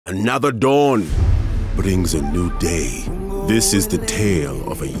Another dawn brings a new day. This is the tale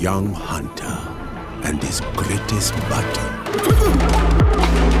of a young hunter and his greatest battle.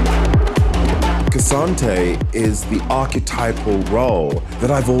 Cassante is the archetypal role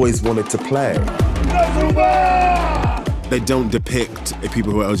that I've always wanted to play. They don't depict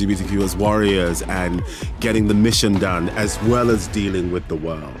people who are LGBTQ as warriors and getting the mission done, as well as dealing with the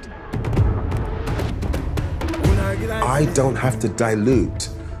world. I don't have to dilute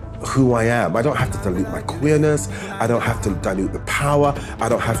who I am. I don't have to dilute my queerness. I don't have to dilute the power. I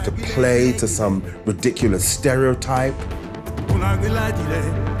don't have to play to some ridiculous stereotype.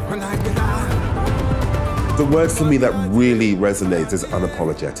 The word for me that really resonates is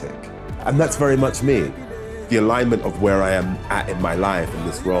unapologetic. And that's very much me. The alignment of where I am at in my life in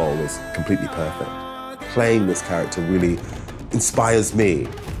this role is completely perfect. Playing this character really inspires me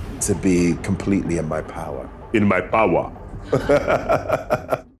to be completely in my power. In my power.